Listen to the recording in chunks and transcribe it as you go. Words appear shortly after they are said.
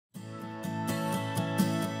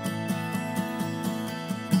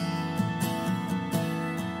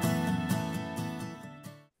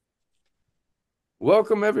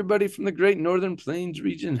Welcome, everybody from the great Northern Plains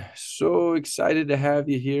region. So excited to have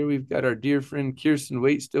you here. We've got our dear friend Kirsten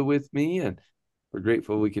Waite still with me, and we're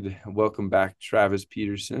grateful we could welcome back Travis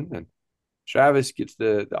Peterson. And Travis gets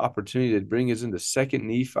the opportunity to bring us into Second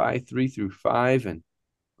Nephi 3 through 5 and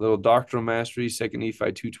a little doctrinal mastery, Second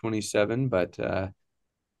Nephi 227. But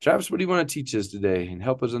Travis, what do you want to teach us today and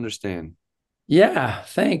help us understand? Yeah,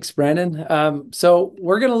 thanks, Brandon. So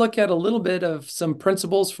we're going to look at a little bit of some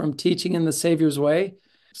principles from teaching in the Savior's way.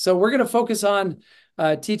 So we're going to focus on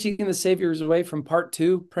teaching in the Savior's way from part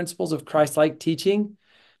two, principles of Christ-like teaching.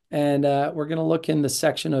 And we're going to look in the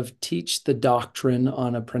section of teach the doctrine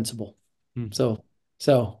on a principle. Hmm. So,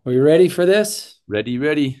 so are you ready for this? Ready,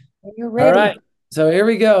 ready. You're All right. ready. So here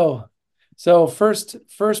we go. So first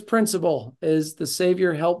principle is the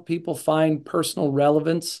Savior helped people find personal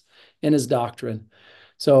relevance in his doctrine.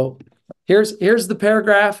 So here's the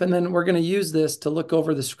paragraph, and then we're going to use this to look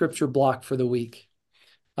over the scripture block for the week.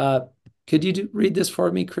 Could you read this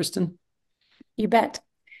for me, Kristen? You bet.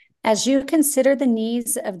 As you consider the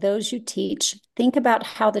needs of those you teach, think about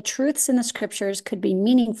how the truths in the scriptures could be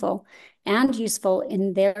meaningful and useful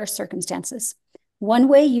in their circumstances. One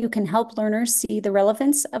way you can help learners see the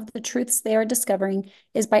relevance of the truths they are discovering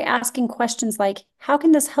is by asking questions like, how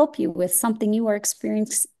can this help you with something you are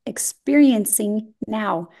experiencing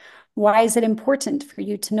now? Why is it important for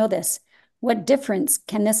you to know this? What difference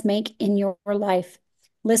can this make in your life?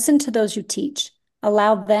 Listen to those you teach.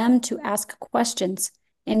 Allow them to ask questions.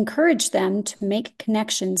 Encourage them to make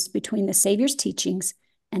connections between the Savior's teachings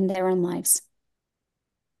and their own lives.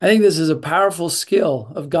 I think this is a powerful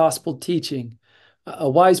skill of gospel teaching. A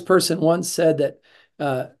wise person once said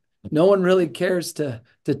that no one really cares to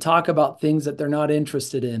talk about things that they're not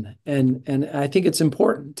interested in, and I think it's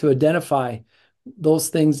important to identify those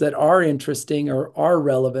things that are interesting or are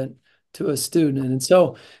relevant to a student. And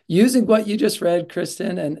so, using what you just read,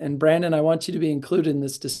 Kristen and Brandon, I want you to be included in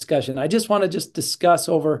this discussion. I just want to discuss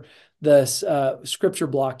over this scripture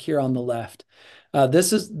block here on the left.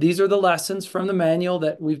 These are the lessons from the manual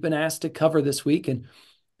that we've been asked to cover this week,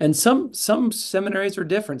 and some seminaries are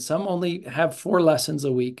different. Some only have 4 lessons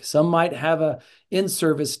a week. Some might have a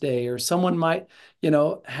in-service day, or someone might,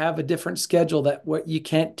 have a different schedule that what you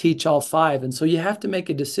can't teach all 5. And so you have to make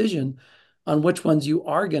a decision on which ones you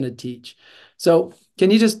are going to teach. So can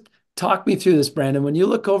you just talk me through this, Brandon? When you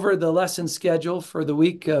look over the lesson schedule for the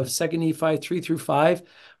week of 2nd Nephi 3 through 5,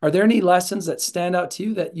 are there any lessons that stand out to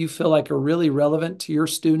you that you feel like are really relevant to your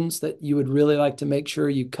students that you would really like to make sure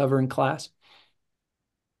you cover in class?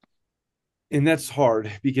 And that's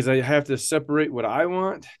hard because I have to separate what I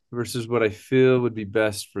want versus what I feel would be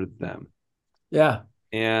best for them. Yeah.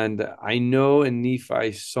 And I know in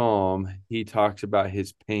Nephi's psalm, he talks about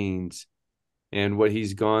his pains and what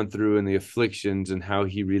he's gone through and the afflictions and how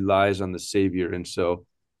he relies on the Savior. And so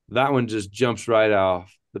that one just jumps right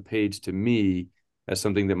off the page to me as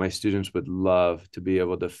something that my students would love to be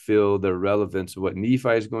able to feel the relevance of what Nephi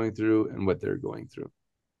is going through and what they're going through.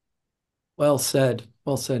 Well said.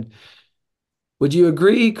 Well said. Would you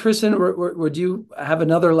agree, Kristen, or would you have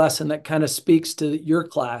another lesson that kind of speaks to your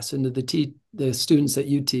class and to the students that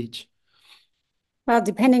you teach? Well,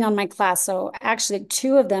 depending on my class. So actually,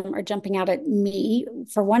 2 of them are jumping out at me.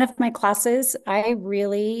 For one of my classes, I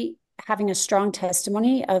really having a strong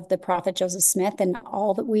testimony of the prophet Joseph Smith and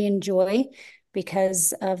all that we enjoy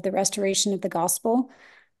because of the restoration of the gospel.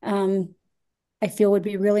 Um, I feel would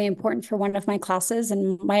be really important for one of my classes.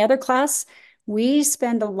 And my other class, we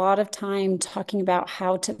spend a lot of time talking about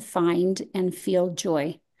how to find and feel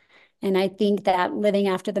joy. And I think that living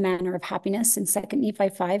after the manner of happiness in 2nd Nephi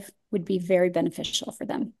 5 would be very beneficial for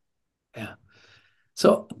them. Yeah.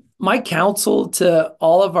 So my counsel to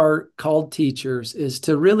all of our called teachers is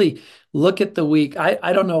to really look at the week.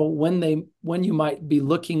 I don't know when you might be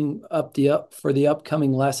looking up for the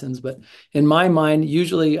upcoming lessons, but in my mind,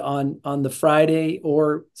 usually on the Friday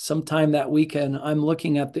or sometime that weekend, I'm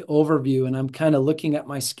looking at the overview and I'm kind of looking at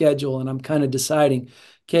my schedule and I'm kind of deciding,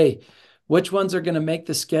 okay, which ones are going to make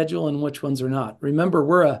the schedule and which ones are not. Remember,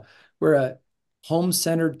 we're a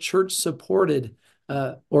home-centered, church-supported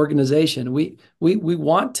organization. We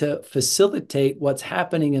want to facilitate what's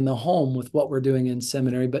happening in the home with what we're doing in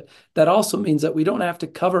seminary, but that also means that we don't have to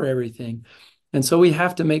cover everything. And so we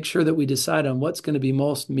have to make sure that we decide on what's going to be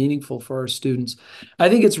most meaningful for our students. I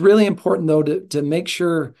think it's really important, though, to make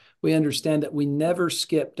sure we understand that we never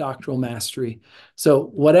skip doctrinal mastery. So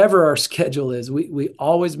whatever our schedule is, we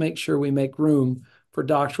always make sure we make room for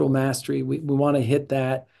doctrinal mastery. We want to hit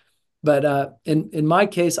that. But in my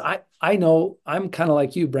case, I know I'm kind of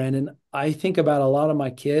like you, Brandon. I think about a lot of my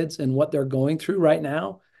kids and what they're going through right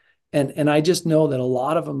now. And I just know that a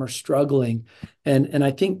lot of them are struggling. And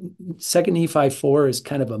I think Second Nephi 4 is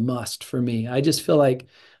kind of a must for me. I just feel like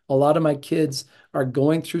a lot of my kids are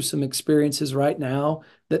going through some experiences right now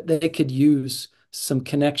that they could use some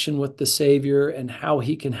connection with the Savior and how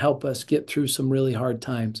he can help us get through some really hard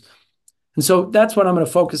times. And so that's what I'm going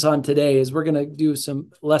to focus on today is we're going to do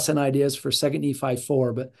some lesson ideas for Second Nephi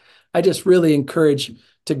 4. But I just really encourage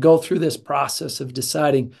to go through this process of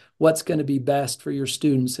deciding what's going to be best for your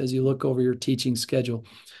students as you look over your teaching schedule.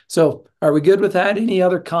 So are we good with that? Any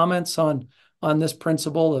other comments on this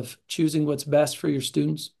principle of choosing what's best for your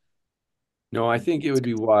students? No, I think it would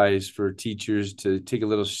be wise for teachers to take a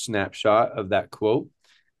little snapshot of that quote,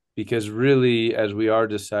 because really, as we are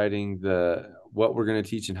deciding what we're going to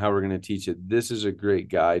teach and how we're going to teach it, this is a great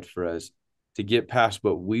guide for us to get past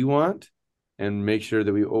what we want and make sure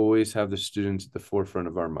that we always have the students at the forefront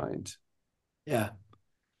of our minds. Yeah,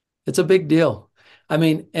 it's a big deal. I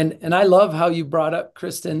mean, and I love how you brought up,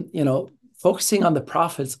 Kristen, focusing on the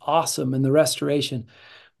prophets, awesome, and the restoration.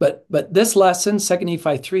 But this lesson, Second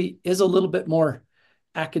Nephi 3, is a little bit more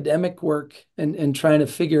academic work and trying to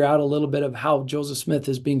figure out a little bit of how Joseph Smith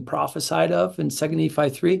is being prophesied of in Second Nephi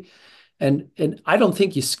 3. And I don't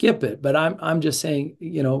think you skip it, but I'm just saying,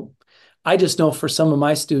 I just know for some of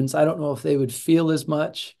my students, I don't know if they would feel as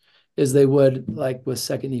much as they would like with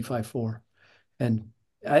Second Nephi 4. And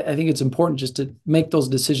I think it's important just to make those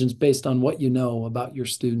decisions based on what you know about your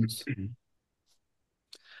students.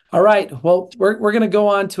 All right. Well, we're going to go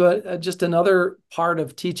on to just another part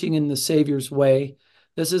of teaching in the Savior's way.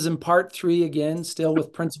 This is in part 3 again, still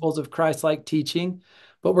with principles of Christ-like teaching,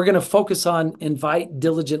 but we're going to focus on invite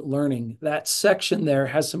diligent learning. That section there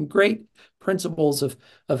has some great principles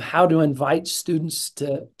of how to invite students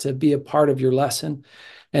to be a part of your lesson.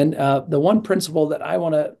 And the one principle that I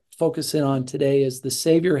want to focus in on today is the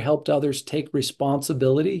Savior helped others take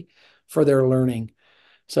responsibility for their learning.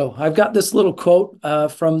 So I've got this little quote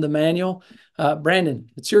from the manual. Brandon,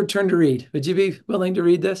 it's your turn to read. Would you be willing to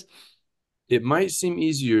read this? It might seem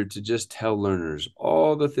easier to just tell learners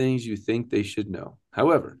all the things you think they should know.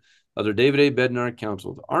 However, Elder David A. Bednar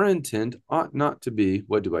counseled, our intent ought not to be,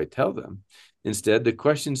 what do I tell them? Instead, the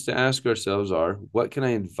questions to ask ourselves are, what can I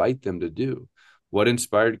invite them to do? What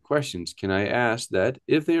inspired questions can I ask that,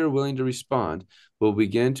 if they are willing to respond, will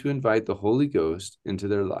begin to invite the Holy Ghost into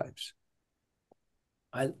their lives?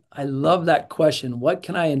 I love that question. What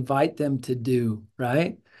can I invite them to do,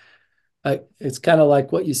 right? It's kind of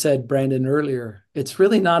like what you said, Brandon, earlier. It's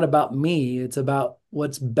really not about me. It's about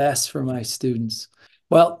what's best for my students.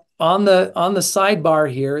 Well, on the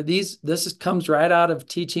sidebar here, this comes right out of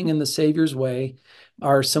teaching in the Savior's way,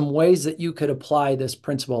 are some ways that you could apply this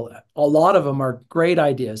principle. A lot of them are great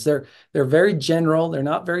ideas. They're very general. They're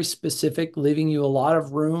not very specific, leaving you a lot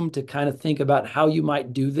of room to kind of think about how you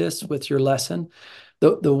might do this with your lesson.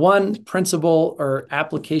 The one principle or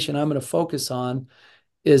application I'm going to focus on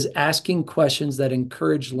is asking questions that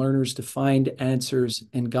encourage learners to find answers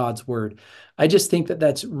in God's word. I just think that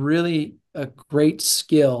that's really a great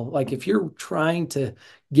skill. Like if you're trying to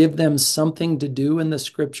give them something to do in the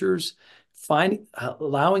scriptures,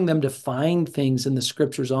 allowing them to find things in the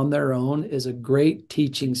scriptures on their own is a great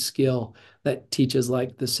teaching skill that teaches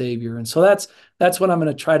like the Savior. And so that's what I'm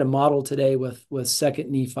going to try to model today with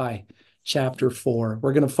Second Nephi chapter 4.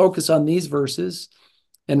 We're going to focus on these verses,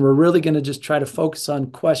 and we're really going to just try to focus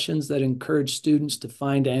on questions that encourage students to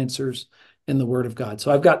find answers in the Word of God.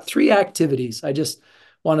 So I've got 3 activities I just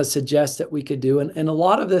want to suggest that we could do. And a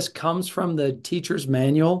lot of this comes from the teacher's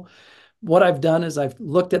manual. What I've done is I've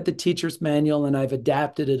looked at the teacher's manual and I've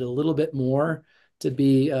adapted it a little bit more to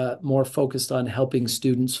be more focused on helping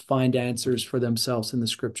students find answers for themselves in the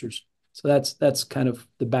scriptures. So that's kind of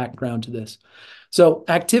the background to this. So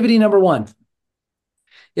activity number 1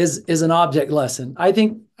 is an object lesson. I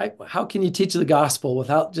think, how can you teach the gospel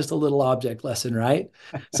without just a little object lesson, right?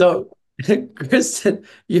 So, Kristen,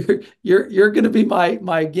 you're going to be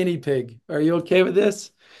my guinea pig. Are you okay with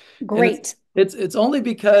this? Great. It's only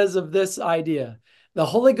because of this idea. The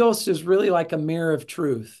Holy Ghost is really like a mirror of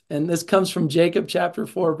truth. And this comes from Jacob chapter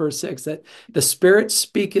 4, verse 6, that the Spirit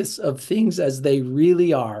speaketh of things as they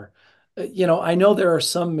really are. I know there are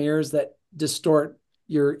some mirrors that distort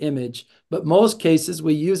your image, but most cases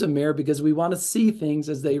we use a mirror because we want to see things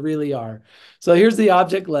as they really are. So here's the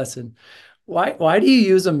object lesson. Why do you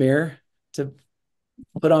use a mirror to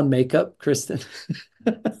put on makeup, Kristen?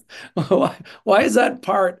 Why is that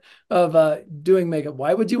part of doing makeup?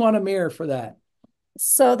 Why would you want a mirror for that?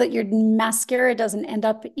 So that your mascara doesn't end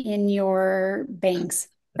up in your bangs,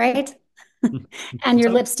 right? And your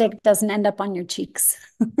So, lipstick doesn't end up on your cheeks.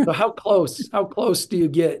 so how close do you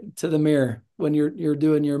get to the mirror when you're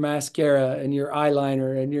doing your mascara and your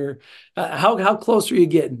eyeliner and your how close are you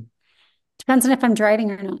getting? Depends on if I'm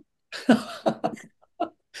driving or not.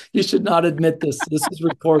 You should not admit this. This is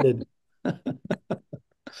recorded.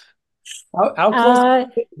 How close? Uh,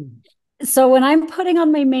 so when I'm putting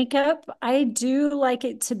on my makeup, I do like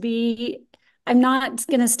it to be, I'm not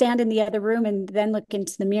going to stand in the other room and then look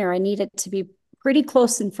into the mirror. I need it to be pretty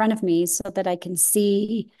close in front of me so that I can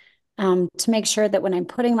see, to make sure that when I'm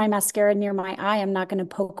putting my mascara near my eye, I'm not going to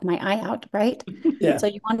poke my eye out, right? Yeah, So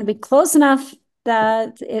you want to be close enough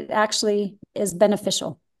that it actually is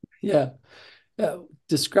beneficial. yeah.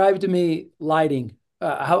 Describe to me lighting.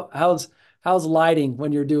 How's lighting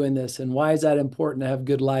when you're doing this, and why is that important to have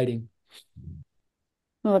good lighting?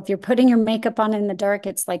 Well, if you're putting your makeup on in the dark,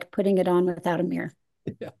 it's like putting it on without a mirror.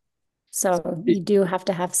 Yeah. So you do have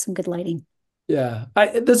to have some good lighting. Yeah,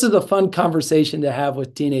 this is a fun conversation to have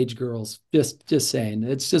with teenage girls. Just saying,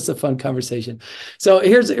 it's just a fun conversation. So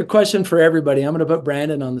here's a question for everybody. I'm going to put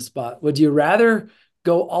Brandon on the spot. Would you rather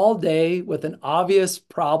go all day with an obvious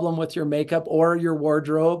problem with your makeup or your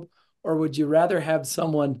wardrobe, or would you rather have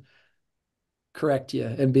someone correct you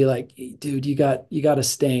and be like, dude, you got a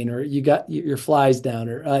stain, or you got your flies down,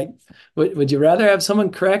 or like, would you rather have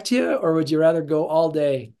someone correct you, or would you rather go all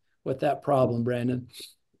day with that problem, Brandon?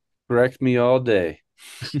 Correct me all day.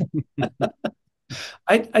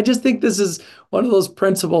 I just think this is one of those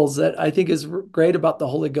principles that I think is great about the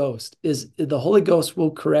Holy Ghost is the Holy Ghost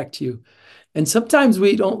will correct you. And sometimes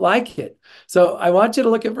we don't like it. So I want you to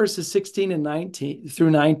look at verses 16 and 19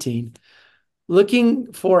 through 19,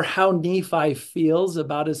 looking for how Nephi feels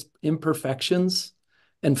about his imperfections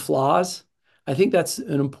and flaws. I think that's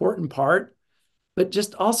an important part. But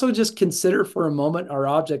just consider for a moment our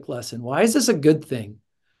object lesson. Why is this a good thing?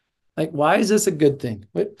 Like, why is this a good thing?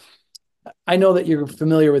 I know that you're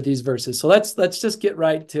familiar with these verses, so let's just get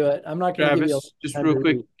right to it. I'm not going to give you Travis, a just time real to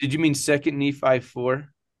quick, read. did you mean Second Nephi 4?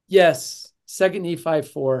 Yes, Second Nephi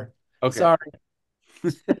 4. Okay, Sorry,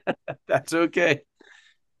 that's okay.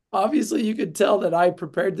 obviously you could tell that I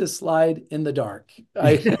prepared this slide in the dark.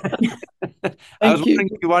 I I was thank you. wondering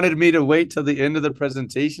if you wanted me to wait till the end of the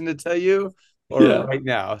presentation to tell you, or Yeah, right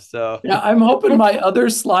now. So, yeah. I'm hoping my other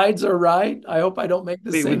slides are right. I hope I don't make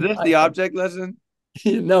the wait, was same this the typo. object lesson?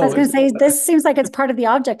 I No, was going to say, this seems like it's part of the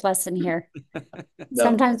object lesson here. no.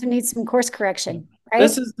 Sometimes we need some course correction,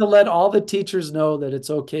 This right? is to let all the teachers know that it's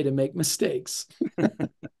okay to make mistakes.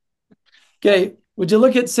 Okay, would you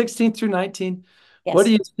look at 16 through 19? What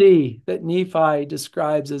do Yes. you see that Nephi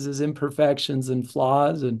describes as his imperfections and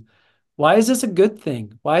flaws? And why is this a good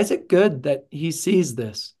thing? Why is it good that he sees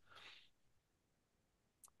this?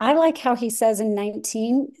 I like how he says in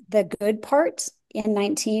 19, the good part in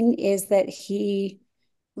 19 is that he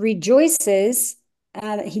rejoices,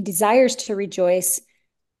 he desires to rejoice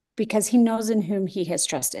because he knows in whom he has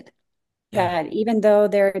trusted. Yeah, That even though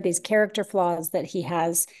there are these character flaws that he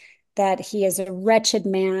has, that he is a wretched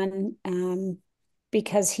man,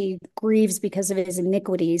 because he grieves because of his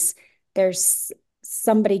iniquities, there's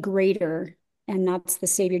somebody greater, and that's the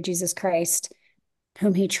Savior Jesus Christ,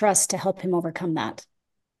 whom he trusts to help him overcome that.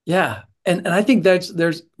 yeah. And I think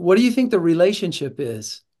there's what do you think the relationship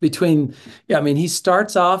is between, yeah, I mean, he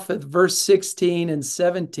starts off at verse 16 and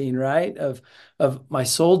 17, right? Of my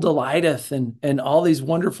soul delighteth and all these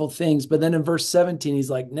wonderful things. But then in verse 17,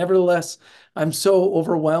 he's like, nevertheless, I'm so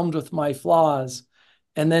overwhelmed with my flaws.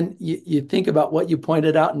 And then you think about what you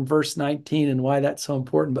pointed out in verse 19 and why that's so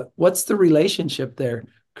important. But what's the relationship there,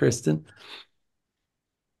 Kristen?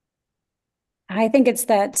 I think it's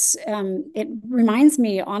that, it reminds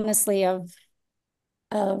me honestly of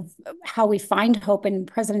how we find hope in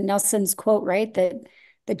President Nelson's quote, right? That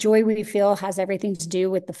the joy we feel has everything to do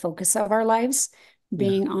with the focus of our lives Yeah.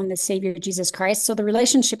 being on the Savior Jesus Christ. So the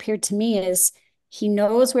relationship here to me is he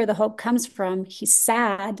knows where the hope comes from. He's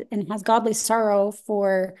sad and has godly sorrow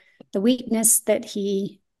for the weakness that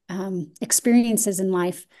he experiences in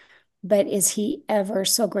life. But is he ever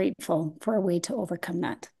so grateful for a way to overcome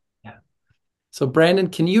that? Yeah. So, Brandon,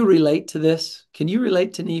 can you relate to this? Can you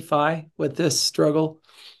relate to Nephi with this struggle?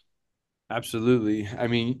 Absolutely. I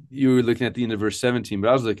mean, you were looking at the end of verse 17, but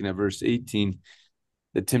I was looking at verse 18.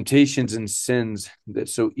 The temptations and sins that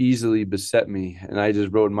so easily beset me. And I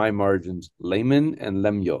just wrote in my margins, Laman and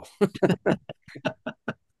Lemuel.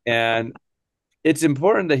 And it's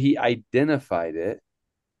important that he identified it.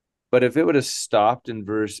 But if it would have stopped in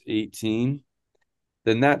verse 18,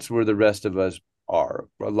 then that's where the rest of us are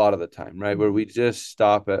a lot of the time, right? Where we just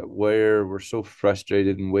stop at where we're so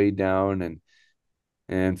frustrated and weighed down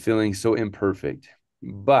and feeling so imperfect.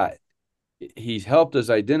 But he's helped us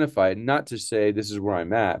identify, not to say this is where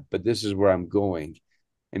I'm at, but this is where I'm going.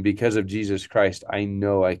 And because of Jesus Christ, I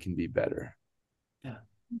know I can be better. Yeah.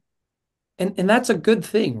 And that's a good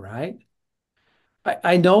thing, right?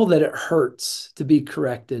 I know that it hurts to be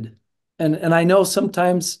corrected. And I know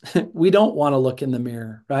sometimes we don't want to look in the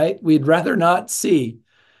mirror, right? We'd rather not see.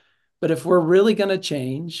 But if we're really going to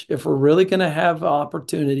change, if we're really going to have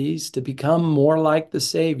opportunities to become more like the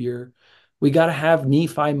Savior, we got to have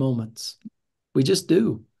Nephi moments. We just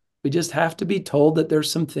do. We just have to be told that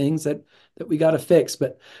there's some things that we got to fix.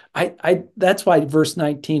 But I that's why verse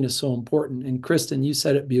 19 is so important. And Kristen, you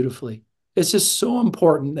said it beautifully. It's just so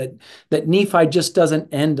important that Nephi just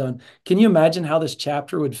doesn't end on. Can you imagine how this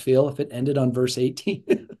chapter would feel if it ended on verse 18?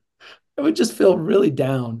 It would just feel really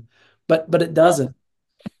down. But it doesn't.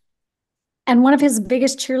 And one of his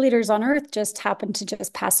biggest cheerleaders on earth just happened to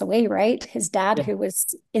just pass away, right? His dad, Yeah. who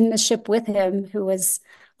was in the ship with him, who was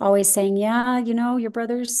always saying, yeah, your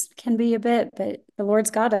brothers can be a bit, but the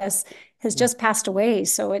Lord's got us, has just passed away.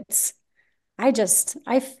 So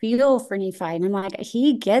I feel for Nephi, and I'm like,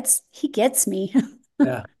 he gets me.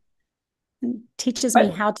 Yeah. Teaches me I,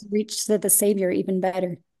 how to reach to the Savior even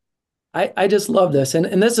better. I just love this.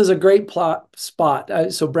 And this is a great plot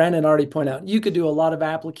spot. So Brandon already pointed out, you could do a lot of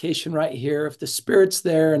application right here. If the spirit's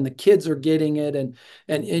there and the kids are getting it,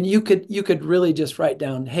 and you could really just write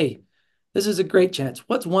down, hey, this is a great chance.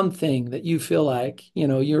 What's one thing that you feel like,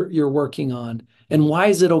 you're working on, and why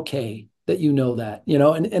is it okay that you know that,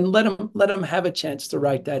 and let them have a chance to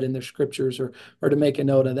write that in their scriptures, or to make a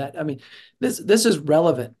note of that. I mean, this is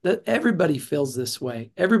relevant. That everybody feels this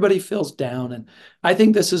way. Everybody feels down, and I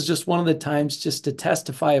think this is just one of the times just to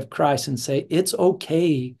testify of Christ and say it's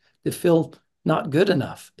okay to feel not good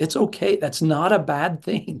enough. It's okay. That's not a bad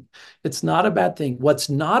thing. It's not a bad thing. What's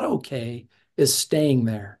not okay is staying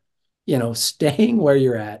there, staying where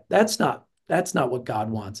you're at. That's not what God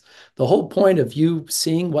wants. The whole point of you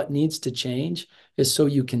seeing what needs to change is so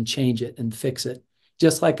you can change it and fix it.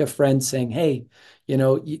 Just like a friend saying, hey,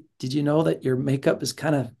 did you know that your makeup is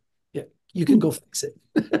kind of, yeah, you can go fix it.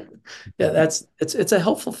 Yeah, it's a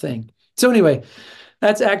helpful thing. So anyway,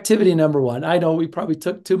 that's activity number one. I know we probably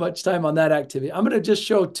took too much time on that activity. I'm going to just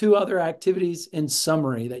show two other activities in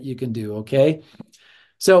summary that you can do, okay?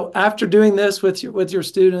 So after doing this with your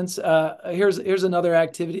students, here's another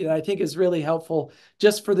activity that I think is really helpful,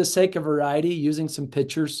 just for the sake of variety, using some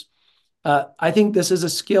pictures. I think this is a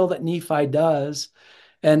skill that Nephi does.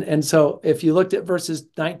 And so if you looked at verses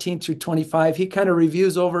 19 through 25, he kind of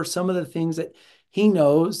reviews over some of the things that he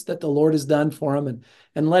knows that the Lord has done for him,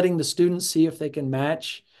 and letting the students see if they can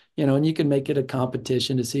match, and you can make it a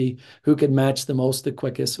competition to see who can match the most, the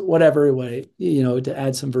quickest, whatever way, to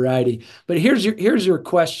add some variety. But here's your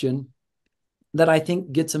question that I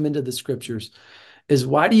think gets them into the scriptures is,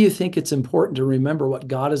 why do you think it's important to remember what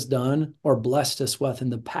God has done or blessed us with in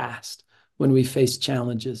the past when we face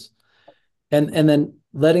challenges? And then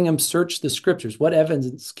letting them search the scriptures. What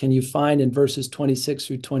evidence can you find in verses 26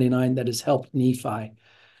 through 29 that has helped Nephi,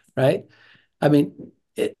 right? I mean,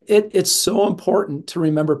 it's so important to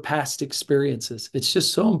remember past experiences. It's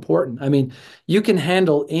just so important. I mean, you can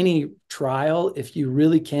handle any trial if you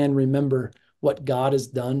really can remember what God has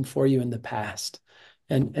done for you in the past.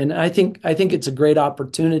 And I think it's a great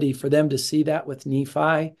opportunity for them to see that with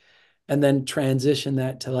Nephi, and then transition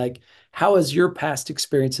that to, like, how is your past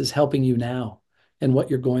experiences helping you now and what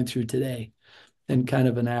you're going through today, and kind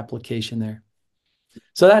of an application there.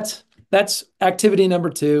 So that's activity number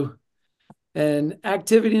 2. And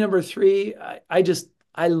activity number 3,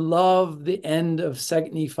 I love the end of 2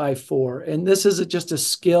 Nephi 4. And this is just a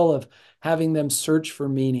skill of having them search for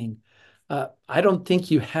meaning. I don't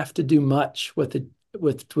think you have to do much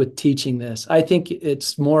with teaching this. I think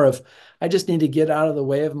it's more of, I just need to get out of the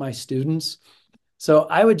way of my students. So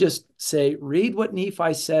I would just say, read what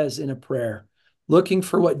Nephi says in a prayer, looking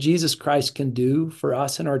for what Jesus Christ can do for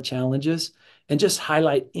us in our challenges, and just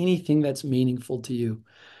highlight anything that's meaningful to you.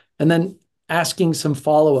 And then asking some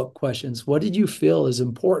follow-up questions. What did you feel is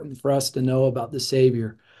important for us to know about the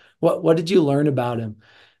Savior? What did you learn about him?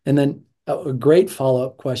 And then a great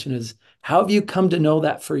follow-up question is, how have you come to know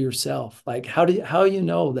that for yourself? Like, how you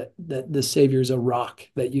know that the Savior is a rock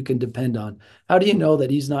that you can depend on? How do you know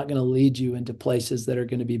that he's not going to lead you into places that are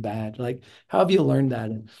going to be bad? Like, how have you learned that?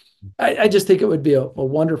 And I just think it would be a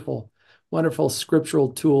wonderful, wonderful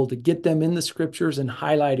scriptural tool to get them in the scriptures and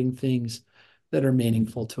highlighting things that are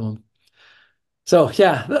meaningful to them. So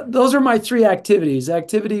yeah, those are my 3 activities.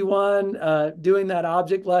 Activity 1, doing that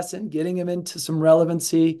object lesson, getting them into some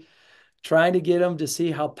relevancy, trying to get them to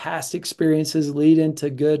see how past experiences lead into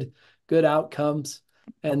good outcomes.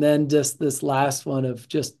 And then just this last one of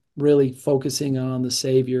just really focusing on the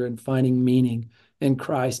Savior and finding meaning in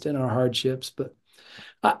Christ in our hardships. But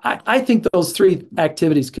I think those three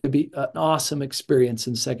activities could be an awesome experience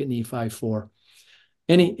in 2nd Nephi 4.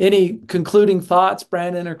 Any concluding thoughts,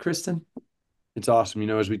 Brandon or Kristen? It's awesome.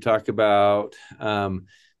 As we talk about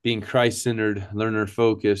being Christ-centered,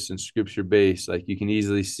 learner-focused, and scripture-based, like you can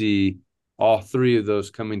easily see all three of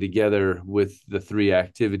those coming together with the three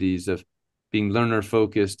activities of being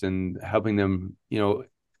learner-focused and helping them,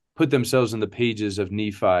 put themselves in the pages of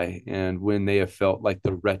Nephi and when they have felt like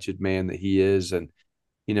the wretched man that he is. And,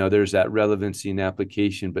 there's that relevancy and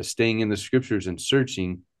application, but staying in the scriptures and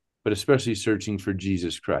searching, but especially searching for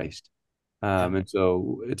Jesus Christ. And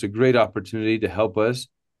so it's a great opportunity to help us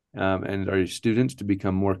and our students to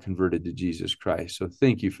become more converted to Jesus Christ. So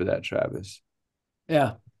thank you for that, Travis.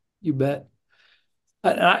 Yeah, you bet.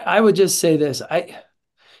 I would just say this.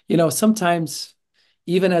 Sometimes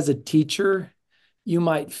even as a teacher, you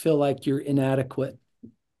might feel like you're inadequate,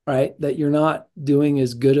 right? That you're not doing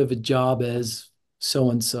as good of a job as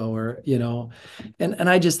so-and-so, or, and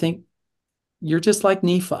I just think you're just like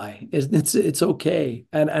Nephi. It's okay.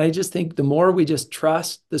 And I just think the more we just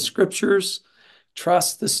trust the scriptures,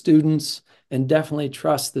 trust the students, and definitely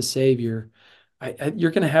trust the Savior,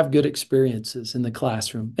 you're going to have good experiences in the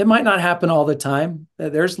classroom. It might not happen all the time.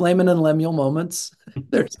 There's Laman and Lemuel moments.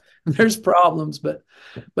 There's problems, but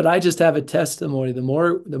I just have a testimony. The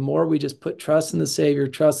more we just put trust in the Savior,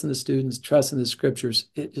 trust in the students, trust in the scriptures,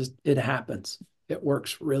 it happens. It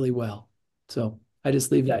works really well. So I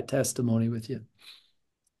just leave that testimony with you.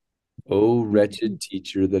 Oh, wretched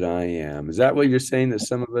teacher that I am. Is that what you're saying that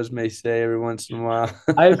some of us may say every once in a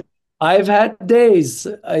while? I've had days,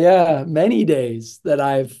 many days that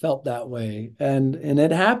I've felt that way, and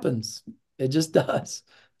it happens. It just does.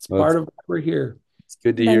 It's part of why we're here. It's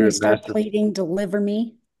good to Then hear. you start pleading, deliver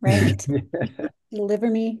me, right? Deliver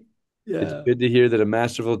me. Yeah. It's good to hear that a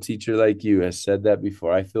masterful teacher like you has said that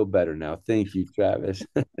before. I feel better now. Thank you, Travis.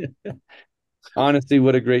 Honestly,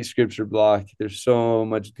 what a great scripture block. There's so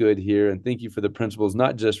much good here. And thank you for the principles,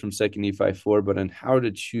 not just from 2nd Nephi 4, but on how to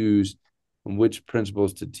choose and which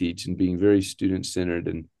principles to teach and being very student-centered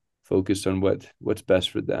and focused on what's best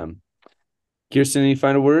for them. Kirsten, any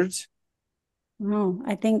final words? Oh,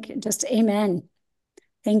 I think just amen.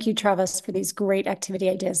 Thank you, Travis, for these great activity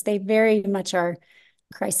ideas. They very much are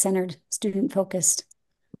Christ-centered, student-focused.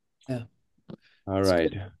 Yeah. All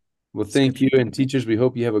right. Well, thank you. And teachers, we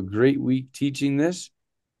hope you have a great week teaching this.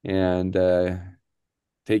 And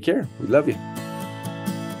take care. We love you.